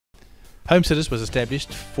Homesitters was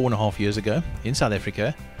established 4.5 years ago in South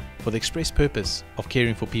Africa for the express purpose of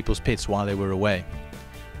caring for people's pets while they were away.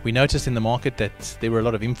 We noticed in the market that there were a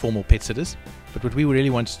lot of informal pet sitters, but what we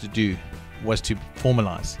really wanted to do was to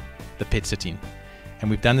formalize the pet sitting. And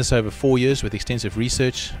we've done this over 4 years with extensive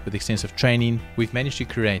research, with extensive training. We've managed to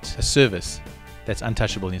create a service that's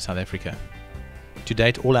untouchable in South Africa. To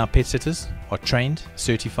date, all our pet sitters are trained,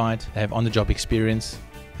 certified, they have on-the-job experience,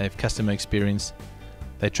 they have customer experience,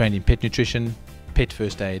 they're trained in pet nutrition, pet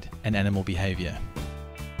first aid and animal behavior.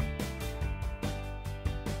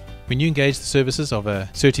 When you engage the services of a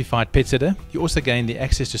certified pet sitter, you also gain the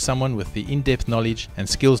access to someone with the in-depth knowledge and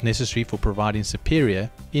skills necessary for providing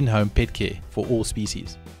superior in-home pet care for all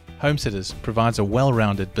species. Homesitters provides a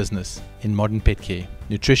well-rounded business in modern pet care,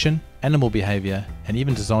 nutrition, animal behavior and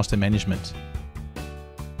even disaster management.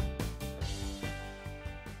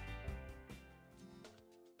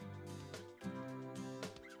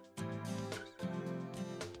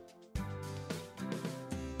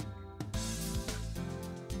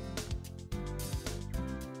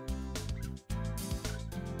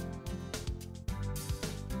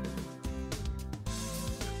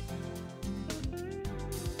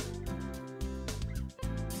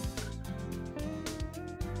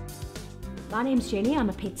 My name's Jenny, I'm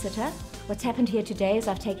a pet sitter. What's happened here today is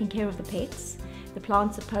I've taken care of the pets. The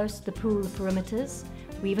plants, the posts, the pool, the perimeters.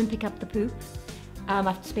 We even pick up the poop.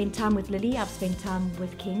 I've spent time with Lily, I've spent time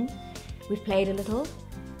with King. We've played a little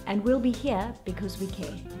and we'll be here because we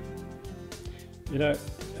care. You know,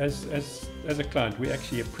 as a client, we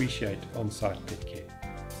actually appreciate on-site pet care.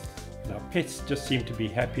 And our pets just seem to be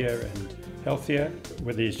happier and healthier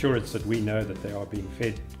with the assurance that we know that they are being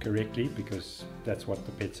fed correctly because that's what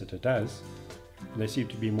the pet sitter does. And they seem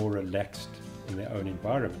to be more relaxed in their own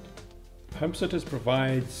environment. Homesitters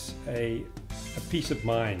provides a peace of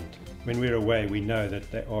mind. When we're away, we know that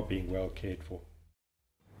they are being well cared for.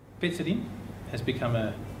 Pet sitting has become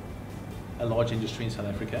a large industry in South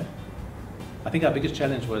Africa. I think our biggest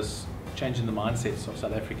challenge was changing the mindsets of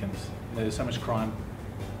South Africans. There's so much crime,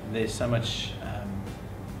 there's so much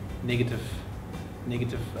negative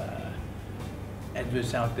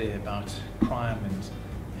adverse out there about crime and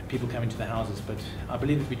people coming to the houses, but I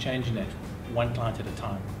believe that we're changing that one client at a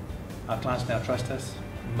time. Our clients now trust us.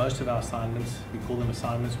 Most of our assignments, we call them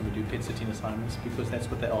assignments when we do pet sitting assignments because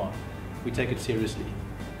that's what they are. We take it seriously.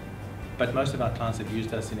 But most of our clients have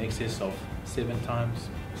used us in excess of 7 times,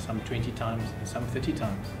 some 20 times and some 30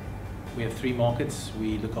 times. We have 3 markets.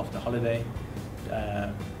 We look after holiday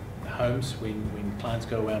homes when clients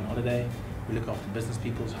go away on holiday. We look after business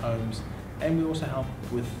people's homes, and we also help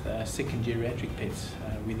with sick and geriatric pets.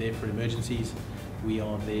 We're there for emergencies. We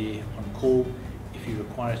are there on call if you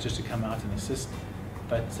require us just to come out and assist.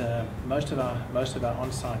 But most of our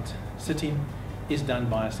on-site sitting is done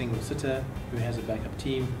by a single sitter who has a backup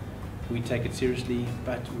team. We take it seriously,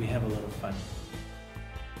 but we have a lot of fun.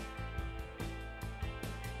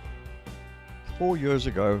 4 years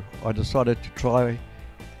ago, I decided to try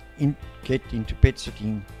get into pet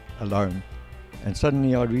sitting alone, and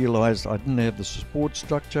suddenly I realized I didn't have the support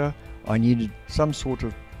structure. I needed some sort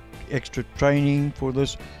of extra training for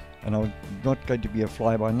this, and I was not going to be a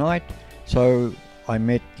fly-by-night. So I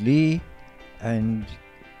met Lee, and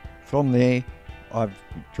from there I've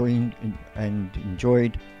joined and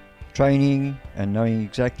enjoyed training and knowing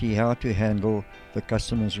exactly how to handle the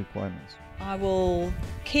customer's requirements. I will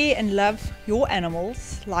care and love your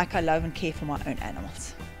animals like I love and care for my own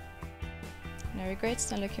animals. No regrets,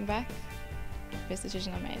 no looking back. Best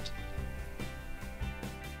decision I made.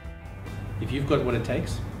 If you've got what it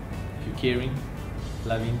takes, if you're caring,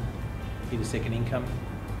 loving, need a second income,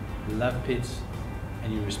 love pets,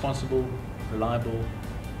 and you're responsible, reliable,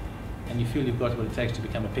 and you feel you've got what it takes to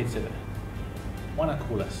become a pet sitter, why not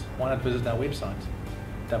call us? Why not visit our website,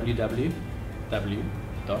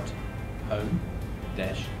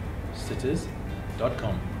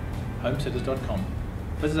 www.home-sitters.com, homesitters.com.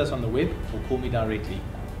 Visit us on the web or call me directly.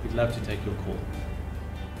 We'd love to take your call.